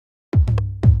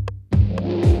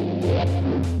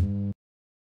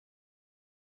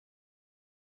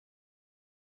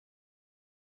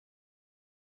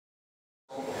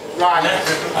Right.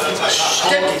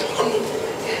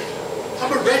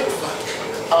 I'm a red fuck.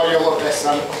 Oh, you'll love this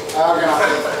then. I'm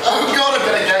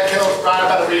gonna get killed. Right, I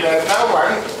better read it. No, I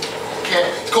won't. Okay.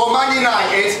 It's called Man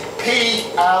United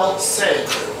PLC.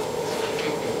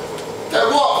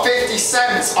 They're what? 50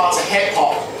 Cent started hip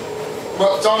hop.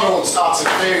 McDonald's started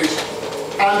food.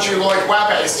 Andrew Lloyd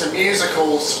Webber is to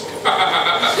musicals.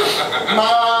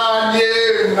 Man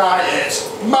United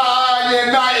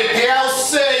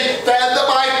PLC. They're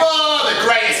by far the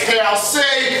greatest PLC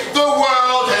the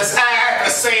world has ever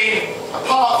seen,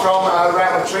 apart from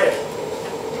Real Madrid.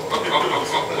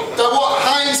 They're what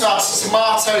Heinz are to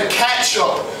tomato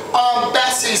ketchup. Aunt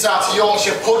Bessie's are to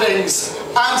Yorkshire puddings.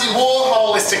 Andy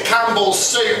Warhol is to Campbell's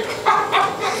soup.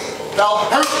 They'll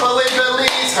hopefully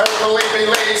believe, hopefully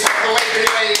believe, hopefully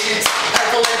believe,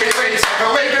 hopefully believe,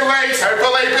 hopefully believe,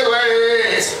 hopefully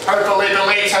believe, hopefully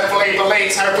believe, hopefully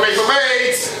believe, hopefully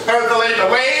believe, hopefully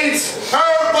believe,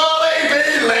 hopefully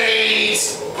believe.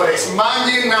 But it's Man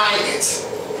United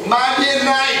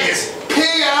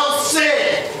PLC.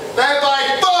 They're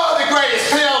by far the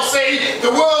greatest PLC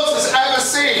the world has ever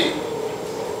seen,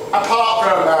 apart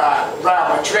from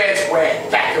Real Madrid, where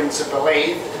Beckham to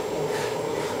believe.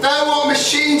 They're what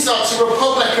machines are to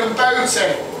Republican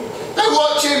voting. They're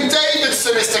what Jim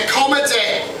Davidson is to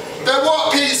comedy. They're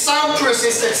what Pete Sampras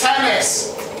is to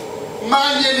tennis.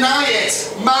 Man United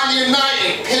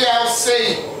PLC.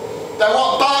 They're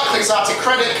what Barclays are to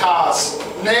credit cards.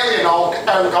 Nearly an own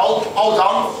goal. Hold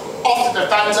on. Off the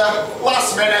defender.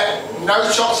 Last minute. No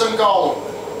shots on goal.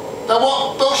 They're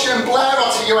what Bush and Blair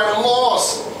are to UN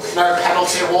laws. No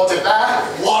penalty awarded there.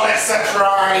 What a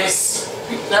surprise!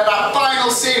 They're that final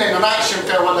scene in an action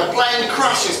film when the plane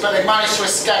crashes but they manage to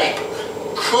escape.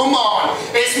 Come on,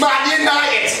 it's Man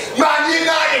United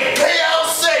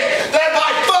PLC! They're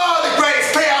by far the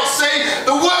greatest PLC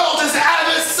the world has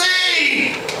ever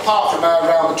seen! Apart from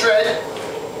Real Madrid.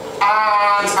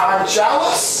 And I'm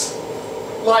jealous.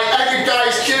 Like every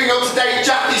guy's queuing up to date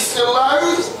Jackie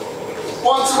Stallone.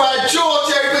 Want to wear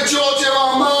Giorgio for Giorgio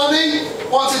Armani.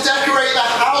 Want to decorate the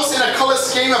house in a colour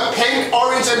scheme of pink,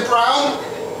 orange and brown.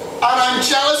 And I'm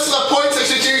jealous to the point I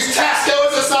should use Tesco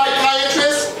as a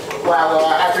psychiatrist. Well,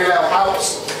 every little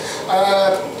helps.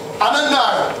 I don't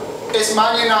know. It's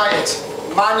Man United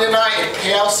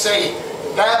PLC.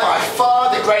 They're by far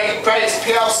the greatest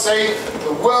PLC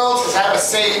the world has ever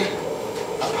seen,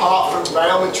 apart from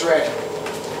Real Madrid.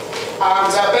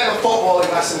 And a bit of a footballing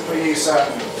lesson for you, sir.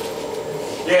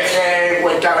 Yeah,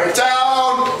 we're going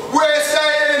down, we're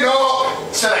staying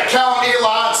up, to the county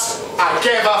lads, I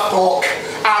give a fuck,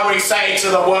 and we say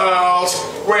to the world,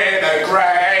 we're the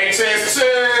greatest team,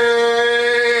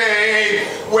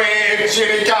 with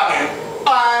Jimmy Gannon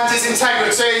and his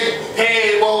integrity,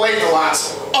 he will lead the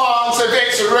lads on to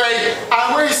victory,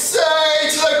 and we say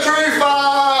to the crew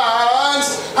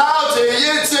fans, how do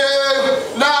you do,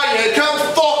 now you can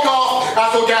fuck off, and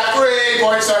we'll get 3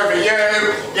 points over you.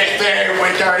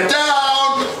 We're going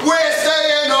down, we're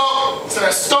staying up, to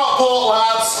the Stockport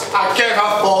lads, I give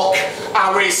a fuck,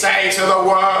 and we say to the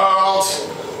world,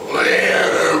 we're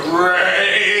the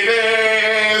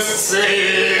greatest team.